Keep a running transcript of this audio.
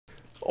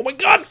Oh my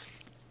god!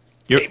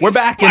 We're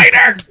back.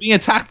 He's being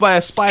attacked by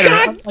a spider.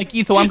 I'm like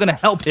Etho, I'm gonna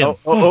help him.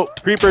 Oh,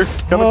 creeper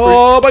coming for you.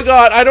 Oh my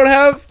god! I don't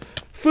have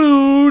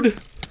food.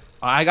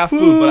 I got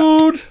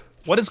food. But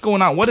what is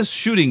going on? What is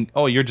shooting?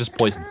 Oh, you're just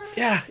poisoned.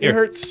 Yeah, it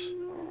hurts.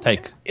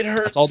 Take. It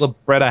hurts. That's all the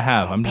bread I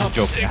have. I'm just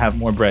joking. I have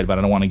more bread, but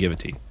I don't want to give it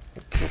to you.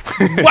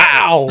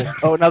 Wow!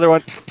 Oh, another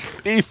one.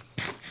 Beef.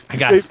 I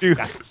got saved you.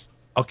 Guys.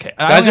 Okay.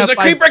 Guys, there's a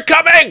creeper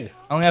coming!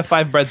 I only have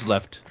 5 breads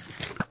left.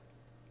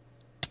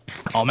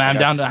 Oh man, I'm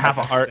down to half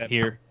a heart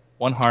here.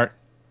 1 heart.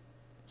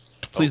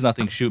 Please,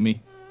 nothing shoot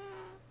me.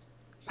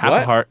 Half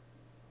a heart.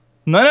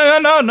 No.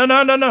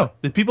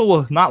 The people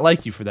will not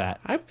like you for that.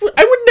 I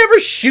would never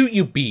shoot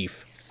you,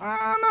 Beef.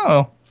 I don't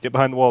know. Get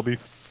behind the wall,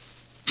 Beef.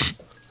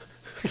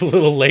 A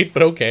little late,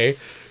 but okay.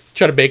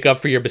 Try to make up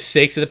for your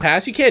mistakes in the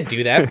past. You can't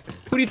do that.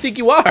 Who do you think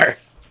you are?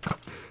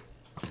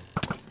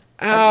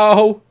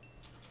 Ow.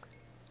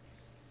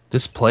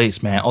 This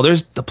place, man. Oh,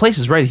 the place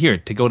is right here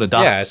to go to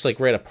docks. Yeah, it's like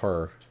right up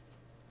her.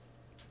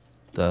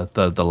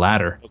 The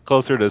ladder.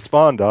 Closer to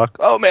spawn, Doc.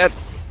 Oh, man.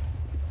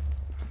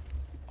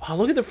 Oh,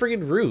 look at the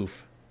friggin'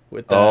 roof.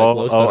 With the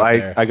glowstone up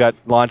there. I got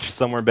launched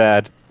somewhere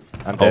bad.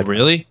 I'm dead. Oh,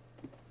 really?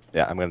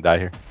 Yeah, I'm gonna die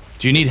here.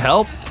 Do you need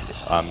help?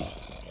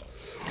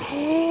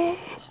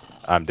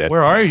 I'm dead.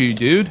 Where are you,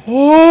 dude?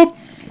 Oh,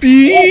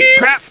 Beef! Oh,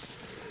 crap!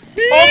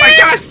 Beef! Oh my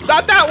gosh!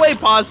 Not that way,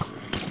 Pause!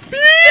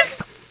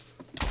 Beef!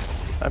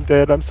 I'm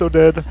dead. I'm so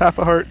dead. Half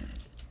a heart.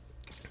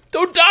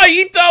 Don't die,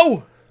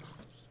 Etho!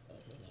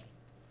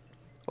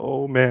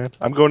 Oh, man.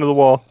 I'm going to the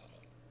wall.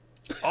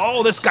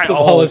 Oh, this guy. The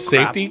wall of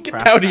safety?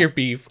 Get down here,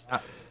 Beef.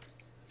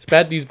 It's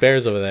bad these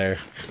bears over there.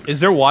 Is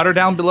there water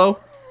down below?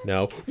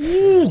 No.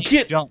 Ooh,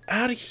 get out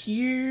of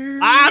here.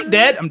 I'm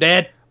dead. I'm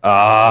dead.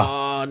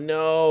 Oh,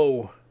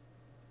 no.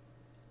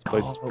 This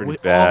place is pretty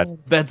bad. Oh,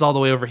 bed's all the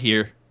way over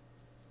here.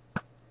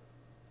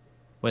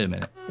 Wait a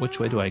minute. Which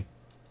way do I...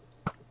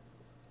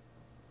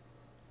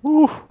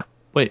 Woo.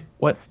 Wait,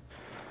 what?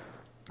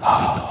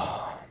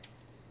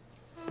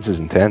 This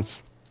is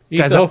intense.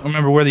 Guys, I don't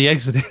remember where the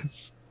exit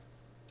is.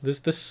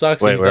 This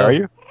sucks. Wait, where are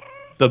you?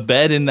 The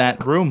bed in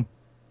that room.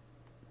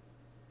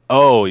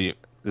 Oh,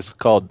 this is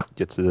called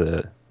Get to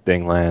the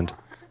Dang Land.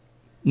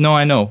 No,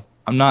 I know.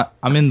 I'm not.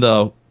 I'm in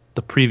the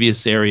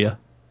previous area.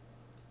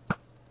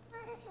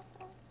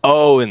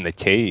 Oh, in the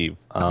cave.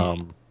 I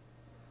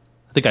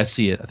think I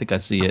see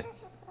it.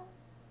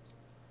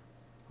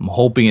 I'm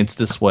hoping it's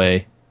this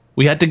way.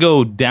 We had to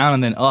go down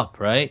and then up,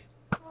 right?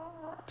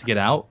 To get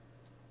out?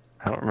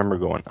 I don't remember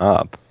going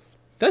up.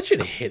 That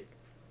should hit.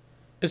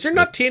 Is there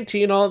not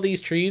TNT in all of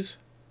these trees?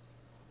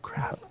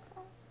 Crap.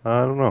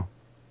 I don't know.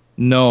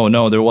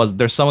 No,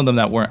 there's some of them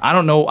that weren't. I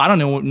don't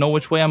know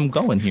which way I'm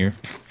going here.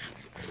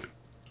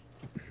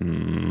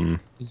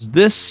 Is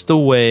this the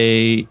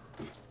way?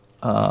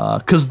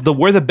 Cause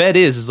where the bed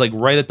is like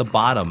right at the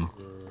bottom.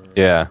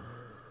 Yeah.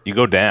 You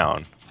go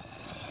down.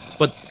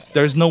 But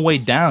there's no way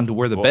down to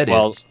where the bed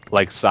is.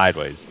 Like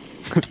sideways.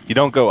 You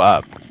don't go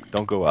up.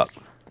 Don't go up.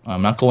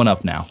 I'm not going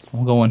up now.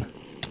 I'm going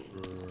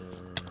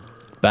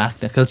back.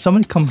 Cause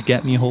somebody come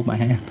get me and hold my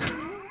hand.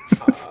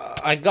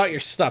 I got your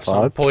stuff, so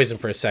I'm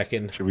poisoned for a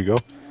second. Should we go?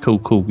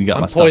 Cool. We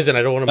got my stuff. I'm poisoned.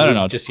 I don't want to move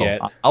No, just yet.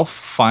 I'll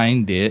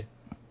find it.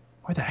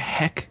 Where the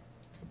heck?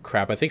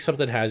 Crap! I think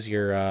something has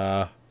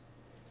your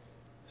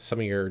some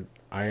of your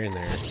iron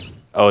there.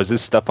 Oh, is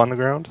this stuff on the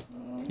ground?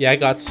 Yeah, I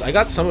got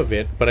some of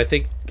it, but I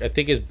think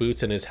his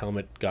boots and his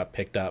helmet got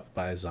picked up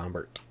by a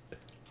Zombert.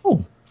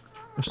 Oh,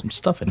 there's some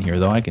stuff in here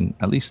though. I can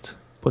at least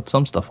put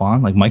some stuff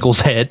on, like Michael's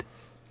head.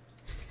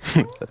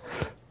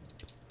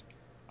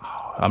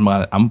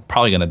 I'm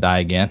probably gonna die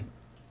again.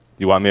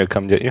 You want me to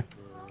come get you?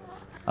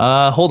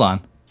 Hold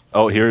on.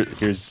 Oh,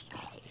 here's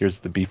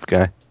the beef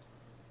guy.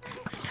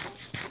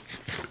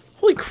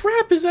 Holy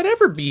crap! Is that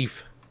ever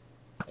Beef?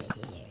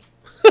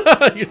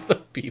 Here's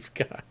the beef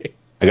guy.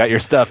 I got your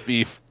stuff,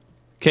 Beef.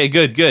 Okay,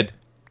 good.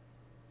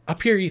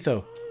 Up here,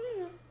 Etho.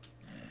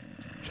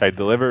 Should I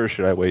deliver or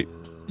should I wait?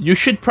 You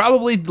should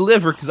probably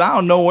deliver because I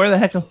don't know where the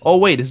heck. Oh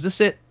wait, is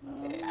this it?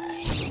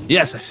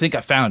 Yes, I think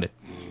I found it.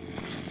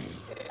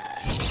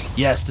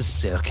 Yes, this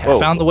is it. Okay, I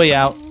found the way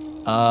out.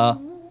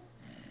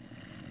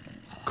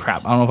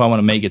 Crap. I don't know if I want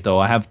to make it though.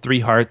 I have 3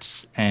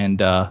 hearts and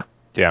yeah,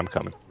 I'm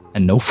coming.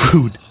 And no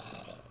food.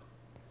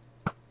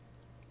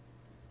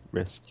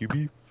 Rescue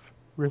beef.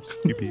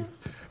 Rescue beef.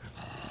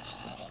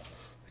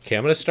 Okay,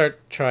 I'm gonna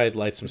try to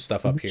light some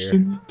stuff up here.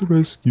 The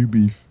rescue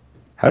beef.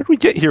 How did we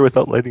get here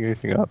without lighting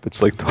anything up?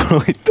 It's like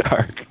totally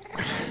dark.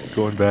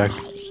 Going back.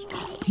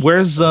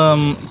 Where's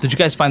did you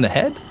guys find the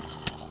head?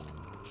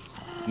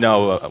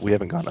 No, we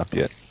haven't gone up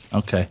yet.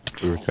 Okay.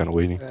 We were kind of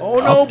waiting. Oh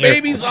no,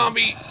 baby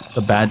zombie!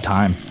 The bad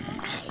time.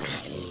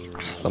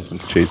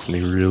 Something's chasing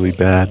me really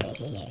bad.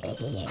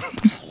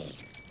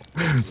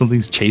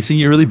 Something's chasing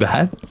you really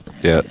bad?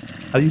 Yeah.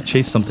 How do you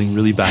chase something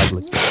really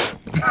badly?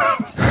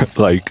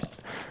 Like,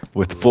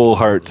 with full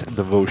heart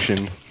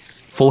devotion.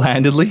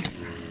 Full-handedly?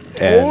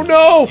 And oh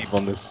no!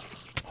 evilness.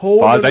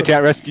 Pause, I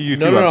can't rescue you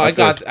too. No, I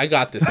got this. I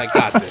got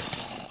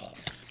this.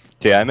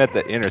 Okay, I'm at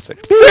the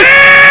intersection.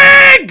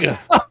 Big!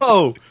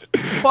 Oh!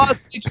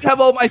 Pause. Did you have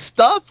all my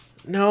stuff?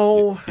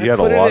 No, I You had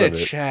a put it lot in of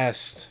a it.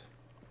 chest.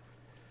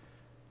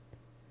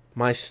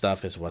 My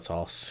stuff is what's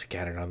all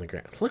scattered on the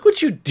ground. Look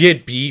what you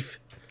did, Beef.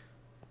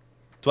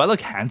 Do I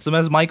look handsome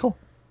as Michael?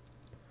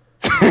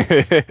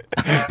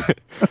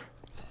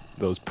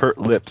 Those pert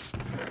lips.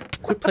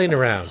 Quit playing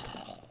around.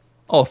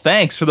 Oh,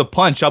 thanks for the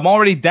punch. I'm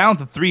already down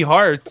to 3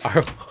 hearts.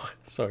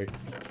 Sorry.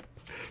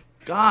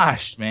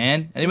 Gosh,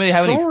 man. Anybody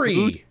have any food?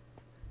 Sorry.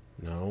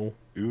 No,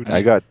 Dude,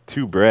 I got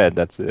 2 bread.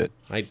 That's it.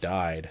 I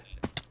died.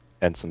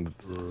 And some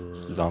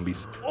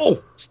zombies.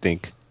 Oh,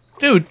 Stink.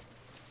 dude.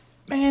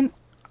 Man,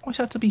 I always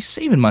have to be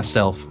saving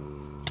myself.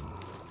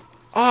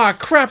 Ah,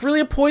 crap. Really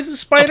a poison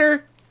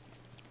spider?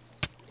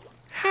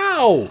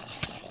 How?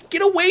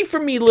 Get away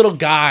from me, little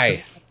guy.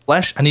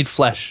 Flesh? I need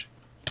flesh.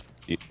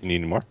 You need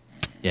any more?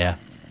 Yeah.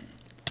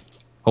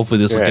 Hopefully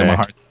this will get my Okay.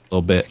 heart a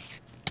little bit.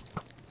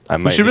 I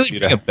We might should need really you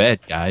bring to- a bed,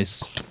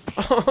 guys.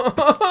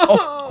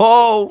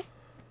 Oh.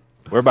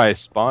 We're by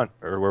spawn,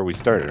 or where we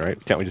started,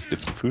 right? Can't we just get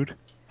some food?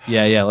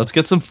 Yeah. Let's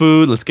get some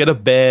food. Let's get a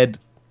bed.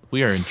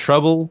 We are in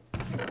trouble.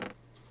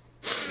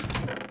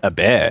 A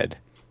bed?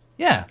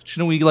 Yeah.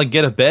 Shouldn't we like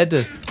get a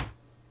bed?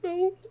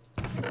 No.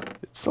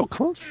 It's so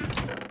close.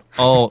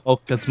 Oh,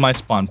 that's my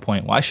spawn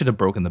point. Well, I should have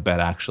broken the bed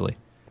actually.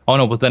 Oh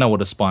no, but then I would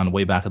have spawned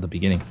way back at the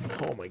beginning.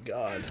 Oh, my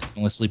God. I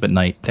want to sleep at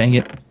night. Dang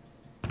it.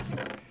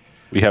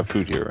 We have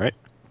food here, right?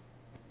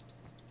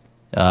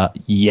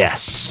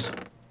 Yes.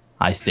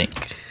 I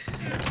think.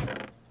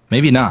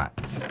 Maybe not.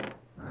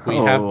 We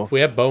Oh.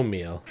 have bone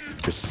meal.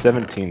 There's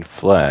 17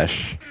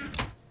 flesh.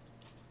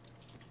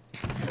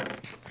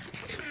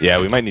 Yeah,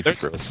 we might need to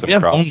grow some We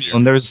have crops. bone meal,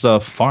 and there's a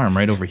farm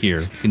right over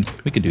here.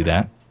 We could do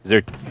that. Is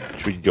there?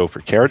 Should we go for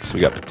carrots? We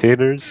got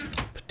potatoes.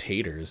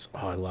 Potatoes.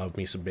 Oh, I love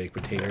me some baked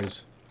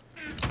potatoes.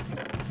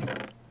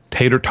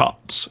 Tater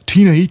tots.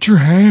 Tina, eat your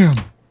ham.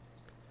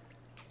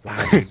 Wow.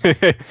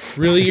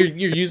 Really?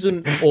 You're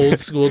using old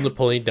school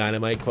Napoleon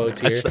Dynamite quotes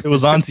here? It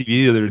was on TV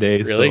the other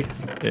day. Really? So,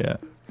 yeah.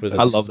 Was it,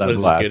 I love that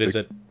was it as good as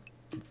classic.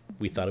 it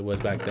we thought it was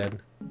back then?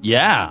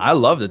 Yeah, I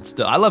loved it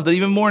still. I loved it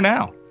even more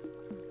now.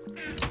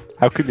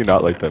 How could you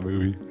not like that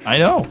movie? I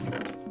know.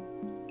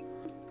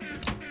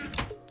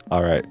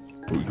 All right,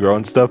 we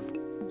growing stuff.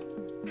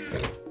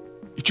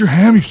 Eat your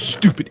ham, you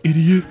stupid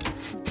idiot.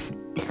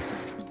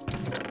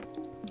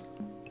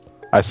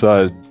 I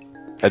saw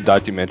a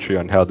documentary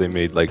on how they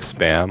made like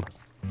spam.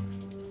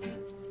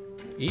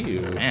 Ew.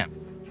 Damn.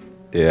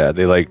 Yeah,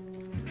 they like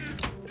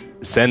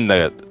send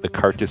the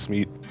carcass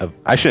meat of.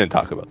 I shouldn't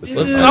talk about this.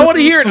 Let's, I want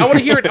to hear it. I want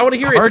to hear it. I want to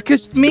hear it.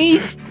 Carcass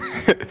meat?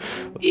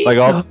 Like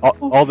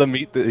all the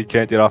meat that you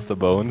can't get off the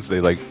bones, they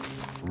like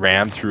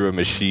ram through a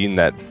machine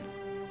that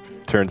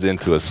turns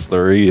into a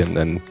slurry, and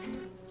then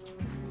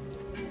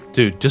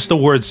Dude, just the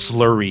word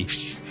slurry.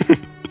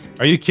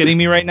 Are you kidding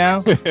me right now?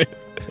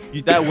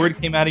 That word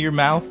came out of your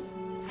mouth?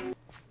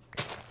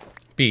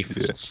 Beef.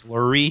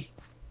 Slurry?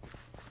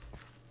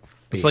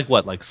 Beef. It's like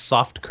what? Like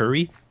soft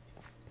curry?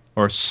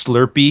 Or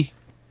slurpy?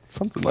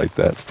 something like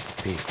that.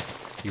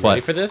 Beef. You What?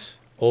 ready for this?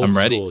 Old I'm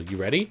ready. school. You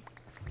ready?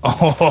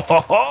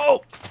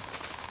 Oh,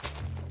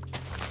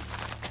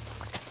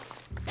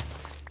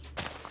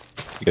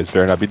 You guys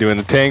better not be doing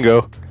the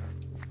tango.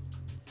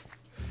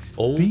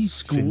 Old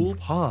school.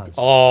 pause.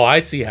 Oh, I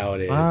see how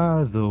it is.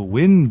 By the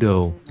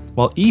window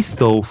while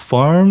Etho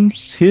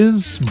farms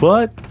his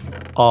butt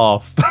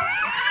off.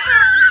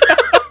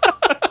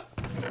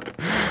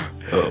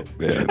 Oh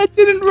man. That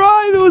didn't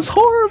rhyme. It was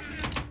horrible.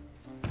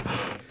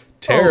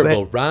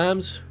 Terrible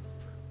rhymes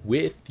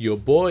with your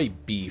boy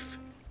Beef.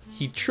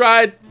 He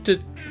tried to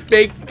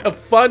make a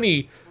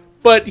funny,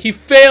 but he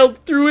failed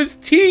through his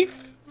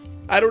teeth.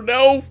 I don't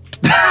know.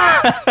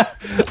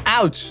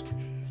 Ouch.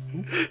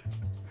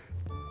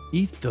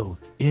 Etho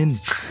in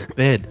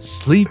bed,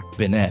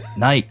 sleeping at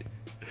night.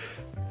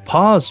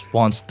 Pause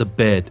wants the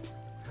bed.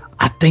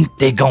 I think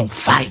they gon'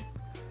 fight.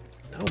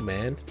 No,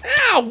 man.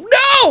 Ow,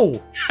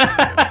 no!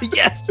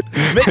 Yes,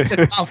 mission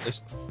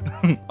accomplished.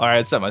 All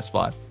right, set my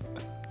spot.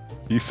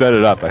 You set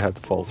it up. I had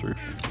to fall through.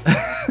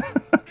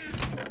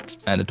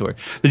 It's mandatory.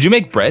 Did you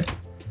make bread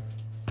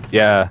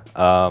Yeah.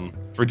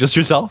 for just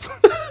yourself?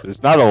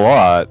 There's not a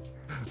lot.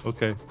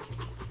 Okay.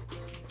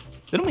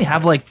 Didn't we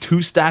have like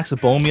 2 stacks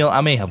of bone meal?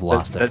 I may have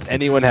lost Does it.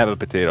 anyone have a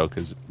potato?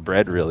 Because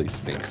bread really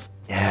stinks.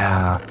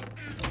 Yeah.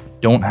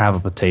 Don't have a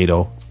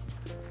potato.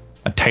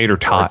 A tater Or a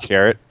tot.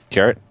 carrot.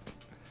 Carrot.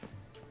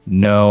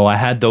 No, I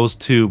had those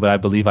too, but I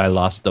believe I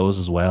lost those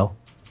as well.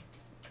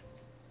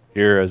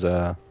 Here is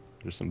there's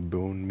some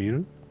bone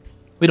meal.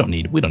 We don't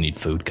need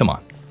food. Come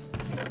on.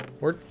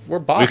 We're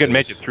bosses. We can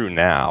make it through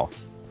now.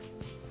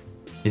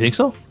 You think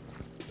so?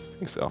 I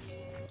think so.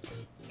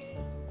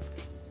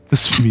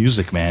 This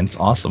music, man, it's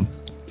awesome.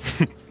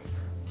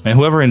 Man,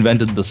 whoever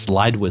invented the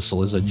slide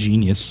whistle is a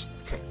genius.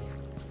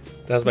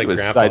 That was my It was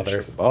grandfather.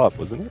 Sideshow Bob,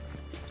 wasn't it?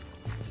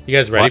 You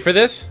guys ready What? for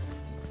this?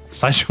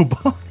 Sideshow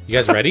Bob? You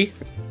guys ready?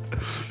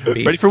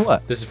 Beef, Ready for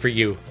what? This is for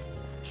you.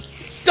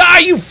 Die,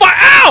 you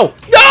Ow!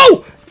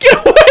 No! Get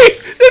away!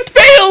 It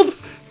failed!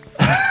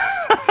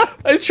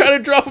 I was trying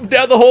to drop him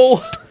down the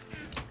hole.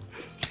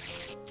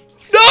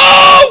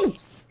 No!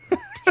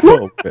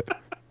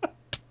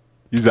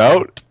 He's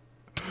out.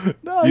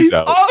 No, He's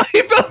out. Oh,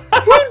 he fell.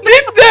 Who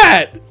did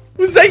that?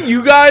 Was that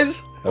you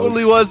guys?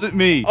 Totally wasn't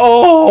me.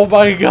 Oh my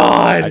I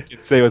god.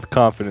 can say with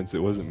confidence it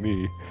wasn't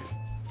me.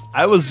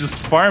 I was just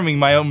farming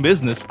my own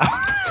business.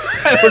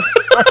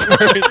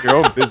 Your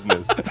own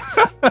business.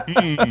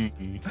 I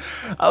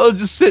was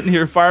just sitting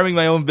here farming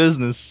my own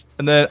business,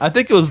 and then I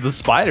think it was the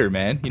spider,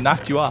 man. He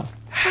knocked you off.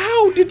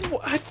 How did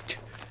what?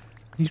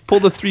 He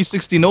pulled a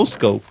 360 no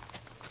scope.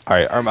 All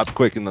right, arm up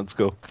quick and let's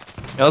go.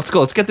 Yeah, let's go.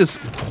 Let's get this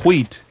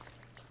wheat.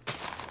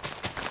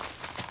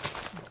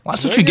 Well,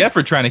 that's what you get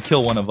for trying to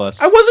kill one of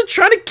us. I wasn't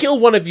trying to kill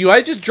one of you. I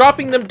was just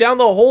dropping them down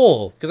the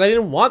hole because I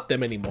didn't want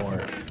them anymore.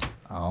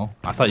 Oh,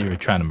 I thought you were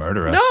trying to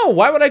murder us. No,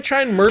 why would I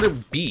try and murder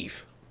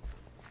beef?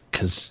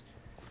 Because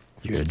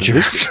you're a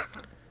jerk.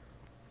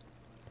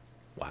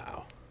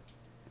 Wow.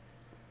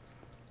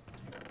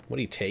 What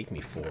do you take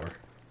me for?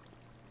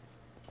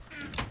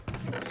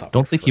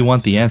 Don't think you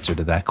want the answer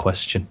to that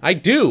question. I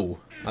do.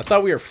 I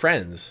thought we were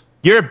friends.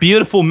 You're a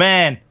beautiful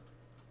man.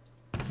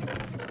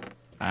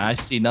 I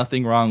see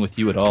nothing wrong with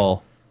you at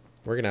all.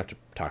 We're gonna have to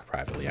talk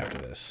privately after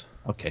this.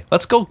 Okay,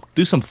 let's go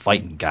do some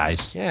fighting,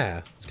 guys.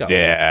 Yeah, let's go.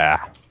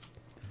 Yeah.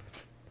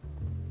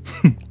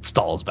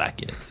 Stalls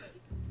back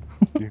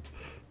in.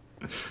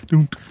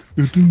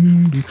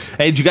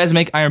 Hey, did you guys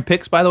make iron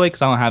picks, by the way?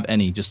 Because I don't have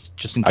any, just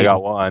in case. I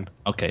got one.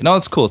 Okay, no,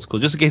 it's cool. It's cool.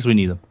 Just in case we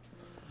need them.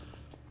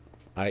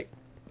 I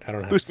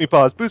don't have. Boost me,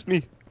 pause. Boost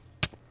me.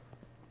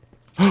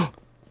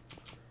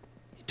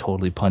 He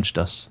totally punched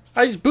us.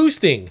 I was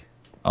boosting.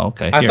 Oh,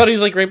 okay. I here. thought he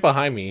was like right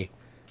behind me,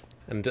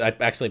 and I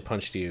accidentally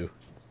punched you.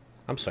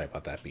 I'm sorry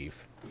about that,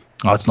 beef.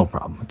 Oh, it's no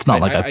problem. It's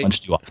not like I I-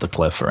 punched you off the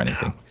cliff or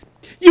anything.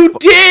 You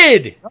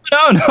did.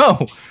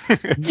 No.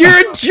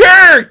 You're a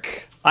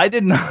jerk. I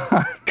did not.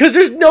 Cause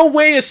there's no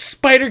way a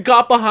spider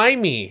got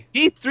behind me.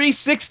 He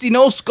 360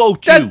 no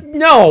scoped That you.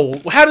 no.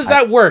 How does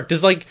that work?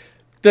 Does like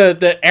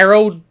the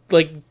arrow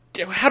like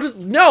how does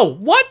no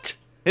what?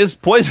 His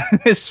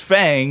poisonous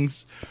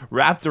fangs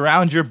wrapped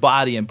around your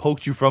body and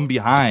poked you from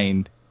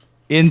behind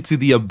into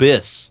the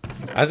abyss.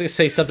 I was gonna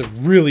say something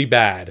really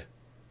bad,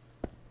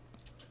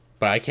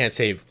 but I can't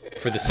say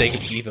for the sake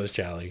of Etho's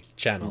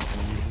channel.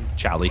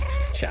 Charlie,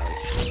 Chally.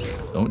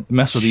 don't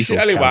mess with these.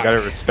 Charlie, old wow. I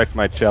gotta respect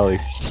my Chelly.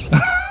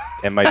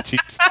 And my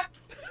cheeks.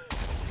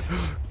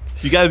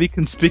 You gotta be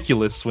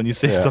conspicuous when you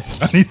say Yeah. stuff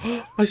funny.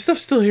 My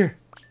stuff's still here.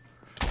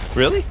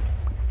 Really?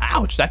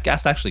 Ouch, that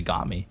gas actually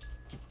got me.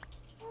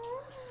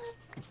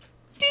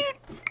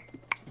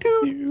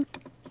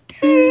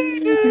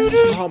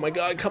 Oh my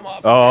god, come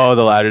off. Oh,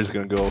 the ladder's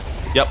gonna go.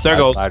 Yep, there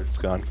goes. Ladder's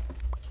gone.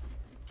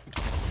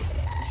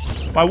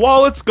 My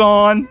wallet's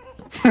gone.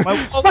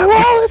 My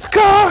wallet's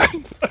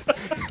gone!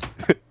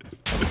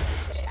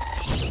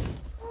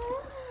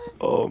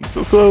 Oh, I'm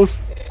so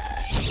close.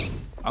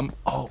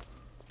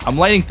 I'm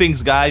lighting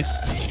things, guys.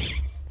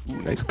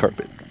 Ooh, nice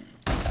carpet.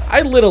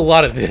 I lit a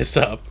lot of this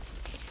up.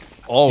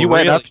 Oh, You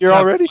went up here You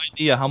have already? No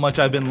idea how much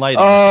I've been lighting.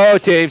 Oh,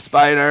 cave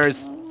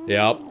spiders.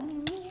 Yep.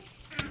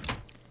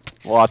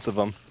 Lots of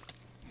them.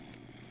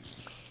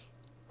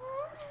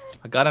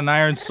 I got an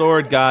iron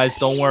sword, guys.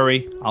 Don't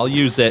worry, I'll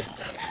use it.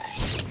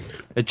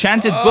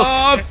 Enchanted book.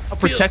 Oh,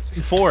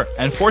 Protection 4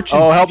 and fortune.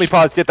 Oh, help me,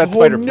 pause. Get that Oh,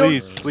 spider, no.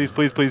 please. Please,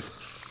 please, please.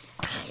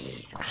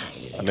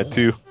 I'm at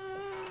 2.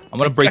 I'm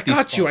gonna break I these.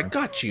 got you. I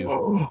got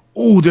you.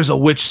 Ooh, there's a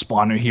witch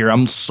spawner here.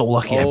 I'm so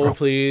lucky. I Oh, broke.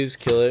 please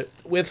kill it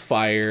with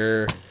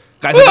fire.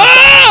 Guys, I got-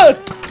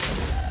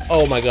 Ah!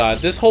 Oh my god,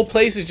 this whole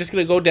place is just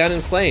gonna go down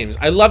in flames.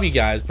 I love you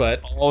guys,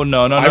 but oh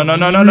no. I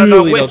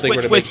really don't think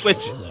we're Witch. gonna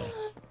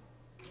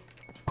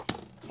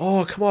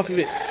oh, come off of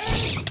it.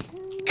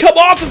 Come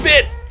off of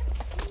it!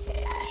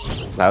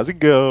 How's it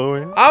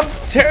going? I'm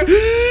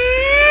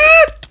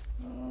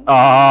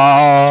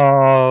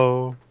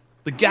Oh.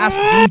 The gas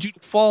doomed you to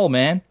fall,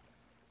 man.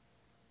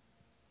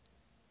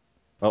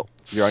 Oh,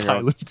 you're on your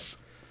own. Silence.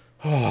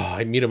 Oh,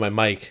 I muted my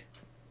mic.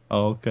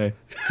 Oh, okay.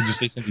 Did you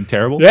say something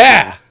terrible?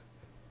 Yeah!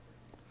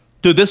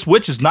 Dude, this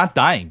witch is not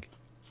dying.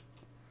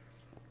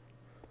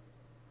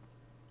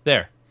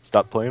 There.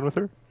 Stop playing with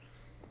her?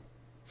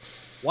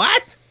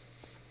 What?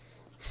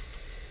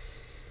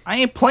 I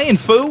ain't playing,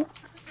 foo.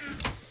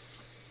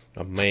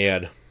 I'm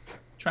mad.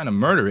 Trying to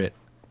murder it.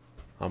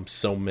 I'm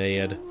so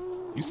mad.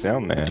 You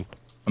sound mad.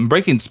 I'm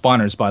breaking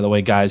spawners, by the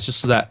way, guys, just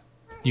so that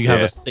you have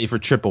Yeah. a safer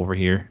trip over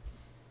here.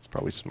 It's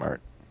probably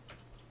smart.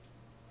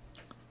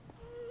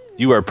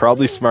 You are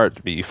probably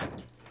smart, Beef.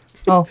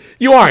 Oh,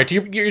 You aren't.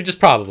 You're just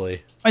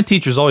probably. my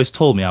teachers always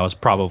told me I was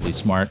probably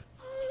smart.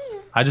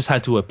 I just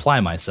had to apply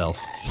myself.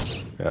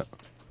 Yeah.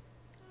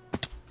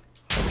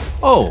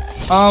 Oh,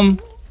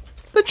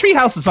 the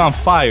treehouse is on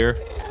fire.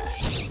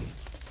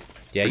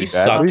 Yeah, you Pretty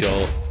suck, badly.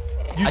 Joel.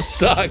 You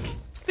suck.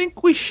 I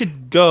think we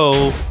should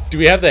go. Do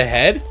we have the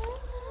head?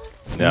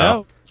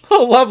 No.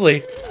 Oh,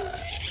 lovely.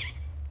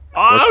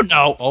 Oh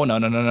no! Oh no!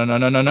 No! No! No!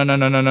 No! No! No! No!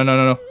 No! No! No!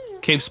 No! No!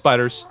 Cave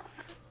spiders,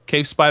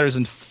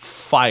 and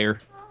fire.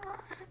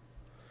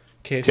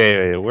 Okay.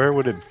 Okay, where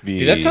would it be?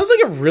 Dude, that sounds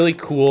like a really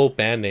cool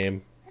band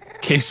name.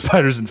 Cave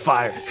spiders and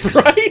fire.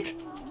 Right?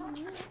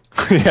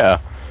 Yeah.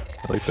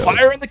 I like that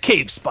Fire in the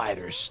cave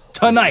spiders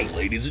tonight,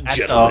 Ladies and at the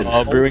gentlemen,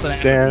 one. Brewing Olsen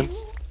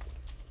stands.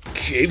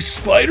 cave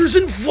spiders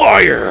and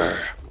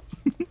fire.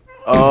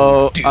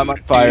 Oh, I'm on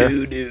fire.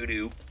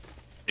 in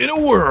a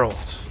world.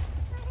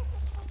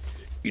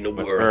 In a I'm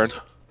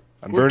world.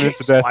 I'm where burning cave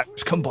to death.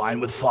 spiders combine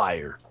with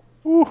fire.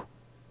 Woo.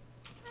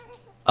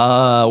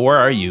 Where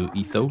are you,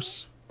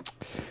 Ethos?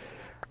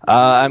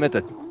 I'm at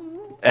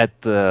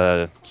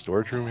the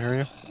storage room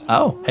area.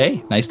 Oh,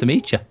 hey, nice to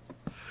meet you.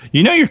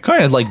 You know, you're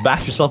kind of like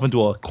backed yourself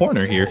into a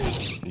corner here.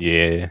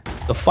 Yeah.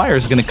 The fire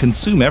is going to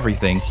consume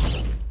everything.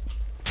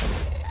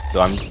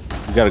 So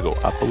we gotta go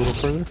up a little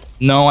further.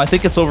 No, I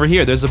think it's over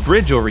here. There's a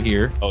bridge over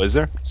here. Oh, is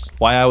there? That's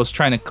why I was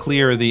trying to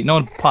clear the...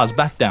 No, pause,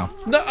 back down.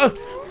 No,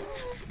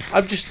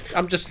 I'm just.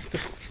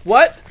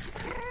 What?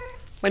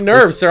 My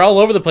nerves, they're all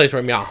over the place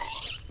right now.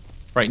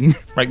 Right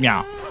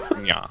now.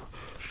 Yeah.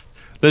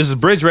 There's a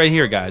bridge right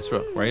here, guys.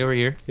 Right over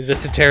here. Is it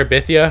to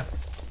Terabithia?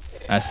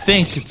 I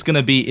think it's going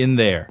to be in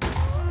there.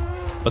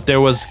 But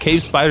there was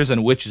cave spiders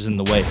and witches in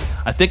the way.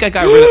 I think I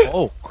got rid of...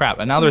 Oh, crap.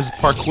 And now there's a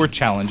parkour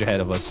challenge ahead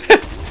of us.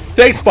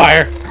 Thanks,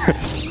 fire.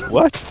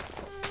 What?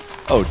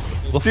 Oh,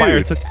 The dude.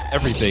 fire took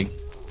everything.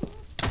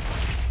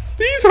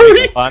 Please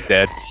hurry. I'm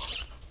dead.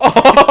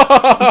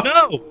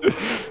 No!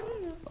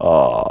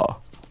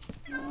 Oh.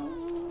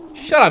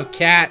 Shut up,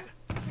 cat.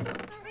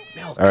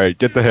 All right,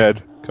 get the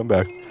head. Come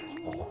back.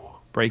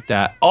 Break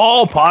that.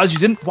 Oh, pause. You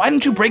didn't... Why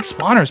didn't you break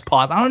spawners,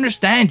 pause? I don't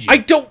understand you. I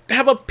don't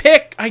have a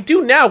pick. I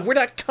do now. Where'd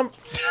that come?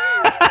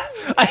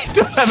 I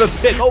don't have a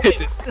pick. Oh, wait.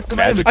 This is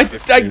Magic. I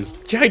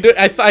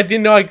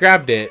didn't know I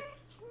grabbed it.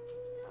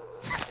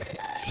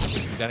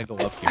 You gotta go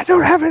up here. I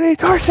don't have any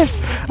torches.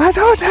 I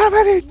don't have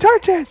any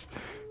torches.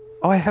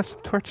 Oh, I have some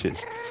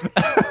torches.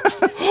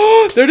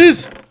 There it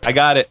is. I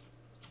got it.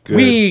 Good.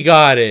 We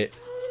got it.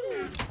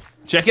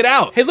 Check it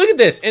out. Hey, look at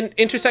this. And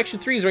intersection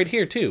 3 is right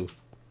here, too.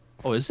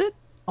 Oh, is it?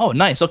 Oh,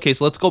 nice. Okay,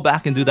 so let's go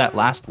back and do that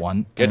last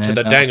one. Get to And,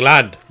 the dang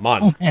land,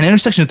 man. Oh, man,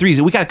 intersection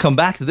 3. We gotta come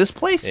back to this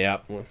place? Yeah.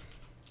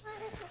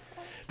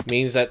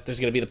 Means that there's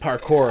gonna be the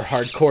parkour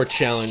hardcore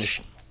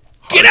challenge.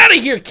 Get out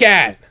of here,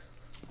 cat!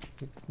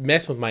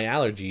 Mess with my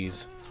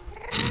allergies.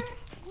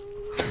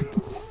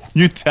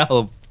 You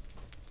tell him.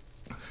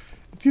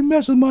 If you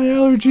mess with my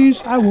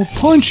allergies, I will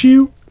punch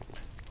you.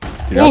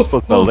 You're not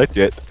supposed to lick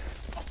it.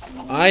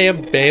 I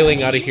am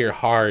bailing out of here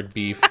hard,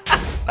 beef.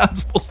 Not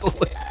supposed to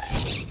lick.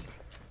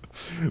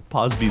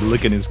 Pause be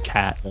licking his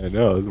cat. I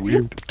know, it's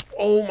weird.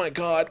 Oh my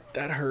god,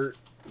 that hurt.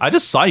 I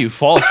just saw you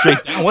fall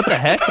straight down. What the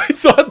heck?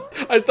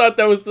 I thought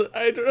that was the.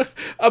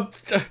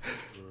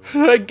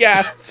 I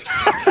gasped.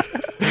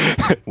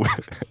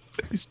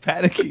 He's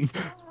panicking.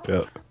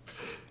 Yeah.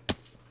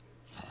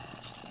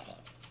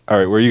 All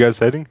right, where are you guys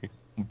heading?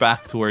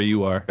 Back to where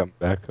you are. Come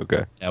back.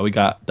 Okay. Yeah, we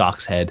got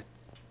Doc's head.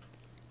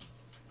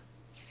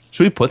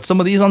 Should we put some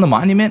of these on the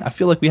monument? I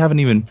feel like we haven't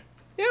even...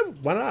 Yeah,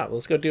 why not?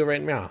 Let's go do it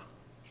right now.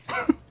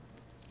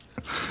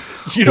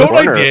 You know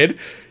what I did?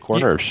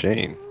 Corner of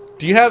shame.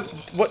 Do you have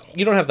what?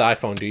 You don't have the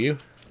iPhone, do you?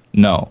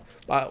 No.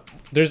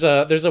 There's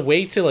a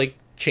way to like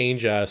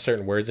change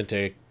certain words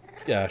into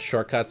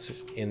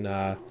shortcuts in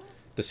the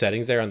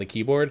settings there on the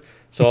keyboard.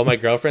 So while my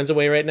girlfriend's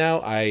away right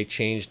now, I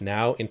changed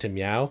now into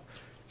meow.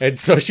 And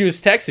so she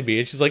was texting me,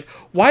 and she's like,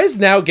 "Why is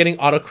now getting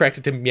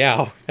autocorrected to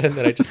meow?" And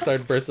then I just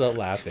started bursting out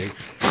laughing.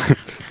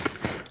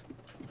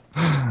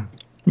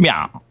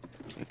 Meow.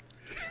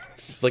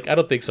 She's like, "I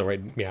don't think so,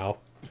 right? Meow."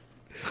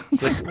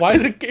 She's like, "Why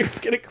is it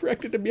getting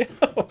corrected to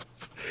meow?"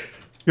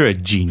 You're a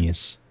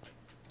genius.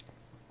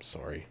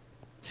 Sorry.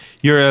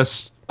 You're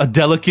a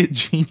delicate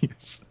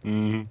genius.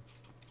 Mm.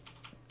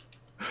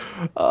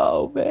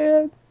 Oh,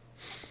 man.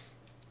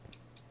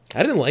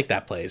 I didn't like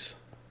that place.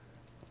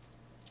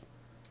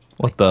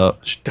 What the...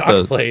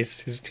 Doc's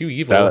place is too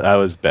evil. That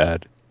was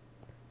bad.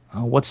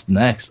 Oh, what's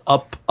next?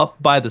 Up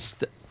by the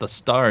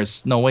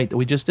stars. No, wait.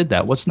 We just did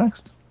that. What's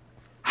next?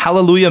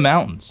 Hallelujah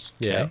Mountains.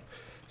 Okay. Yeah.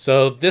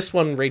 So this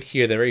one right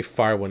here, the very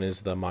far one,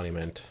 is the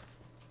monument.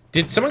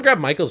 Did someone grab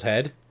Michael's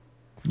head?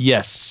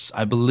 Yes.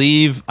 I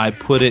believe I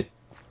put it...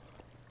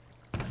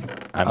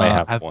 I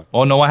might have one.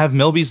 Oh, no. I have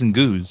Milby's and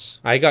Goose.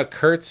 I got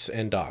Kurt's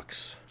and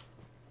Doc's.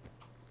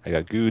 I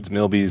got Goods,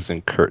 Milby's,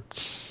 and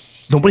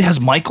Kurt's. Nobody has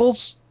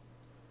Michael's?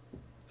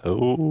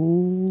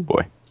 Oh,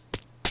 boy.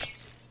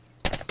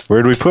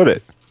 Where do we put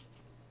it?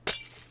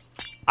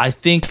 I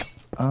think...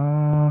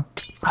 I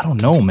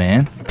don't know,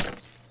 man.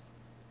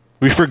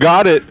 We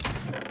forgot it.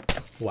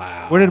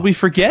 Wow. Where did we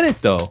forget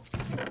it, though?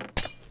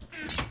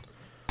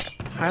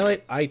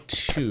 Highlight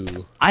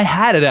I2. I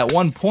had it at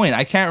one point.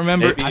 I can't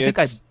remember.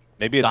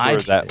 Maybe it's where died.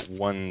 that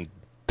one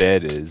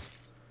bed is.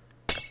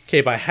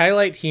 Okay, by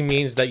highlight, he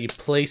means that you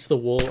place the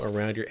wool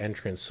around your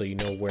entrance so you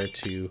know where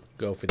to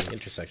go for the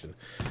intersection.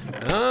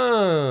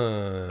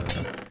 Ah,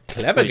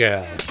 clever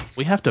girl.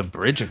 We have to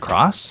bridge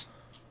across?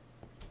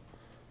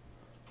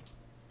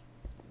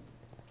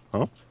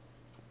 Huh?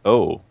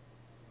 Oh.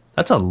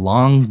 That's a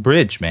long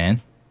bridge,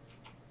 man.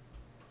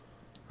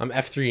 I'm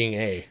F3ing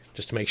A,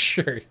 just to make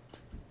sure. It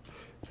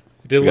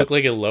didn't look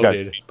like it Got a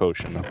loaded. speed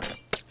potion, though.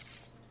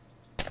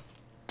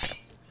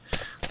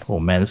 Oh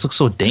man, this looks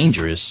so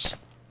dangerous.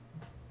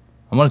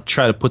 I'm gonna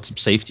try to put some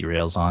safety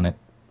rails on it.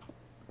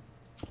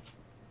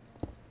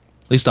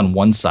 At least on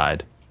one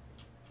side.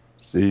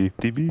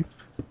 Safety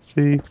beef.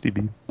 Safety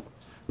beef.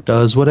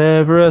 Does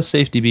whatever a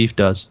safety beef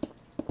does.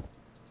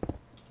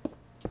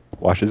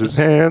 Washes his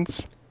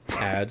hands.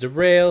 Adds a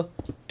rail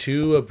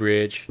to a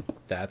bridge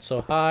that's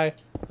so high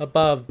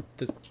above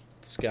the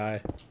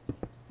sky.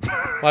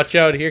 Watch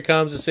out, here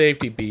comes a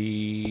safety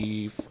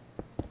beef.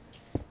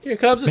 Here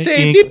comes a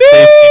safety beef!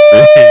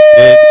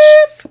 I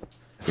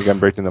think I'm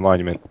breaking the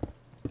monument.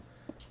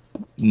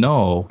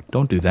 No,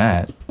 don't do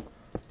that.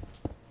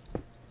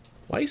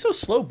 Why are you so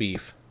slow,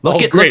 beef?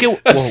 Look great.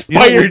 look A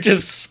spider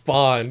just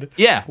spawned.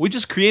 Yeah, we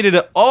just created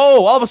a...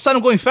 Oh, all of a sudden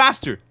I'm going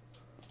faster.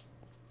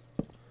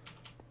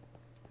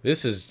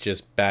 This is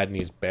just bad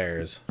news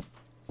bears.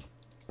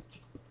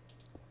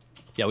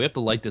 Yeah, we have to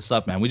light this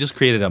up, man. We just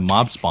created a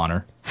mob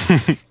spawner.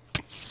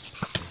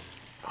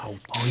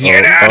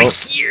 Get out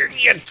of here,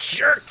 you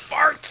jerk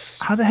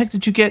farts! How the heck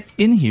did you get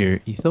in here,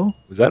 Etho?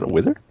 Was that a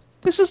wither?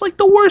 This is like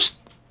the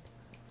worst.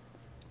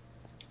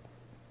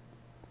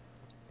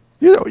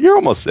 You're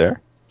almost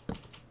there.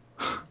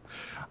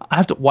 I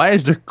have to... Why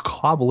is there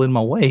cobble in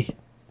my way?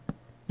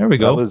 There we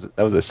go.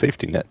 That was a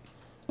safety net.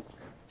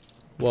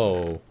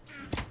 Whoa.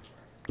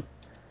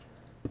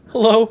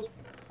 Hello?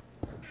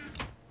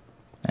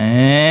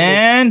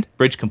 And...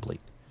 Bridge complete.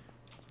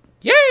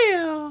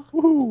 Yeah!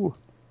 Woohoo!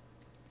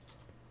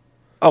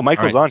 Oh,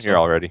 Michael's Alright, on here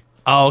already.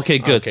 Oh, okay,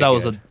 good. Okay, So that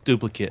was good. a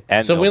duplicate.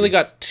 And So we only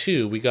Dobby. got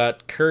 2. We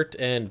got Kurt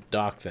and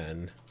Doc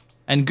then.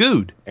 And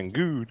Good. And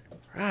good.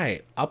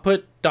 Right. I'll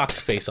put Doc's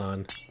face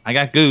on. I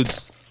got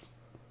Goods.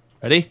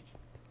 Ready?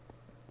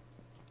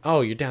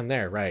 Oh, you're down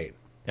there, right.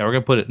 Yeah, we're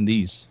gonna put it in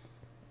these.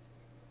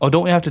 Oh,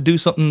 don't we have to do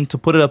something to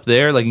put it up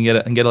there, like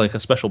and get like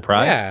a special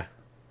prize? Yeah.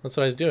 That's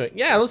what I was doing.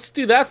 Yeah, let's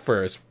do that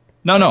first.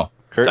 No.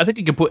 Kurt? I think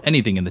you can put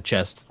anything in the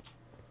chest.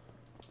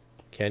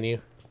 Can you?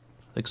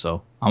 I think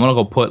so. I'm gonna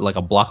go put like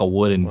a block of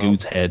wood in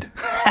Good's head.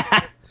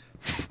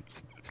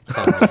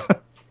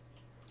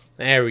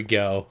 There we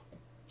go.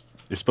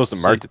 You're supposed to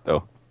mark it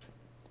though.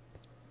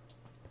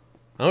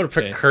 I'm gonna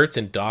put Okay. Kurt's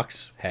and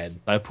Doc's head.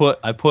 I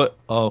put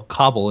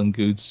cobble in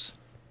Good's.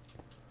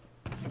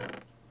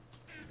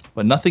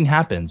 But nothing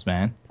happens,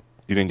 man.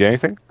 You didn't get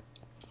anything?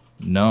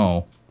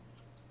 No.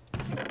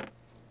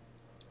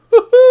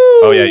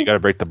 Oh yeah, you gotta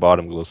break the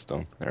bottom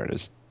glowstone. There it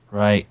is.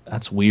 Right.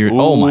 That's weird.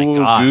 Oh my Ooh,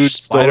 gosh. Good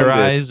Spider stolen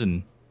this. eyes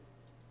and...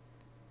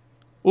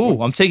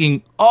 Ooh, I'm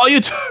taking... Oh, you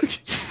took... I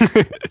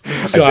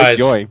Guys. said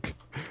yoink.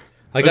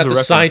 I Where's got the the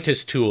reference?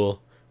 scientist tool,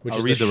 which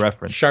I'll is read the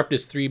reference.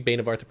 Sharpness 3, Bane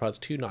of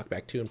Arthropods 2,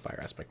 Knockback 2, and Fire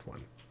Aspect 1.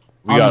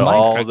 We On got the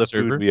all Minecraft the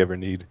server. food we ever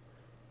need.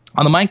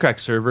 On the Mindcrackers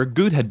server,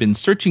 Good had been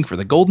searching for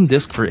the golden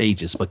disc for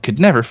ages, but could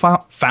never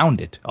found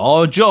it.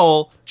 Oh,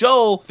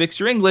 Joel, fix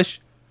your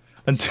English.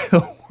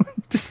 Until...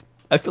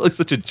 I feel like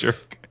such a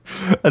jerk.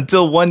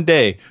 Until one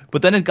day.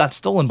 But then it got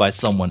stolen by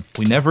someone.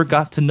 We never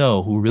got to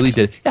know who really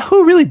did it. Yeah,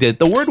 who really did it?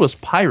 The word was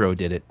Pyro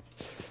did it.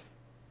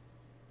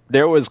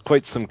 There was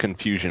quite some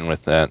confusion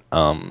with that.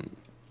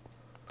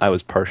 I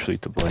was partially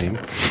to blame.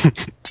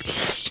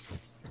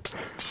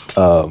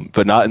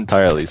 But not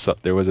entirely. So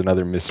there was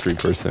another mystery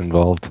person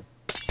involved.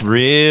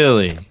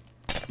 Really?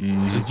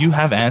 So do you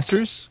have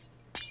answers?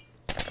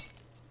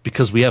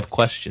 Because we have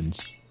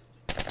questions.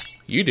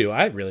 You do.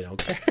 I really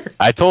don't care.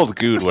 I told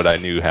Good what I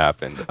knew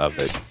happened of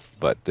it,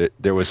 but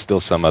there was still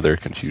some other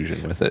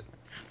confusion with it.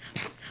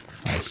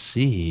 I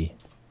see.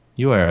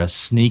 You are a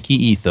sneaky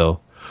Etho.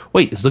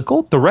 Wait, is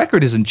the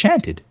record is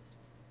enchanted.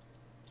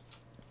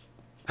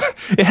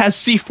 It has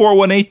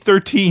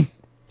C41813.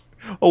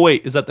 Oh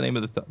wait, is that the name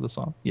of the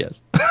song?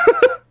 Yes.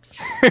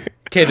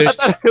 Okay, there's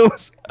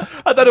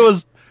I thought it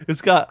was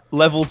it's got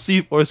level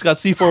C or it's got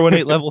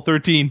C418 level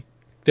 13.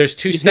 there's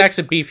 2 stacks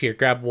of beef here.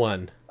 Grab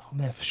one. Oh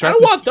man, I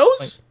don't want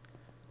those.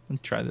 Let me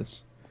try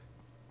this.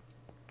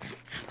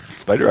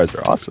 Spider eyes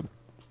are awesome.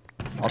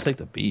 I'll take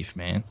the beef,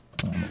 man.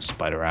 Oh, no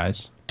spider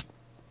eyes.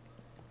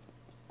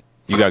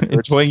 You got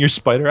Kurt's, Enjoying your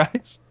spider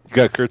eyes? you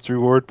got Kurt's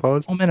reward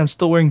pause. Oh man, I'm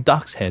still wearing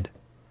Doc's head.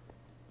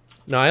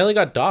 No, I only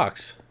got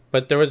Doc's,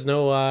 but there was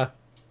no.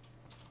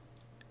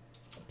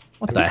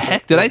 What the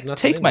heck? Did I Nothing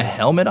take in my there.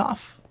 helmet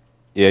off?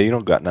 Yeah, you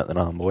don't got nothing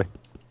on, boy.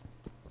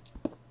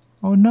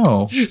 Oh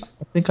no.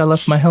 I think I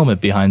left my helmet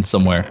behind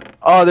somewhere.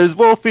 Oh, there's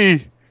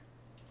Wolfie.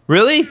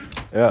 Really?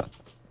 Yeah.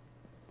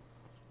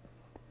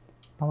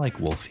 I like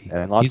Wolfie.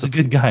 And lots He's a of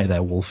good guy,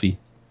 that Wolfie.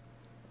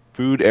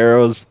 Food,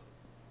 arrows.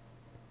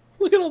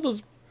 Look at all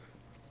those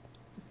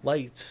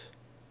lights.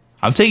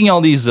 I'm taking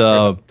all these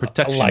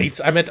protection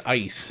Lights. I meant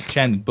ice.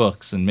 enchanted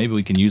books, and maybe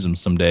we can use them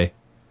someday.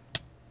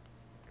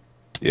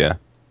 Yeah.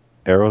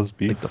 Arrows,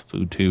 beef. Take the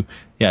food too.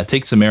 Yeah,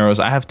 take some arrows.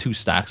 I have 2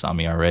 stacks on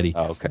me already.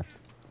 Oh, okay.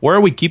 Where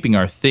are we keeping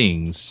our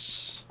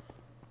things?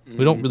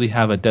 We don't really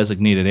have a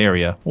designated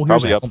area. Oh,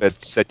 here's Probably a up helmet.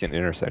 at second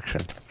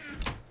intersection.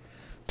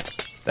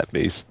 That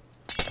base.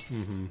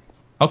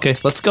 Okay,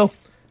 let's go.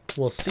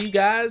 We'll see you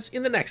guys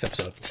in the next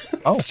episode.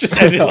 Oh,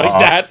 Just ended like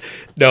that.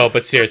 No,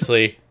 but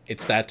seriously,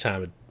 it's that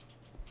time of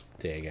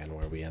day again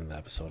where we end the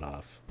episode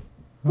off.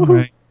 all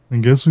right. I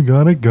guess we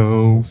gotta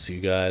go. See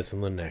you guys in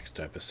the next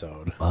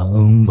episode.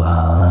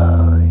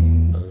 Bye.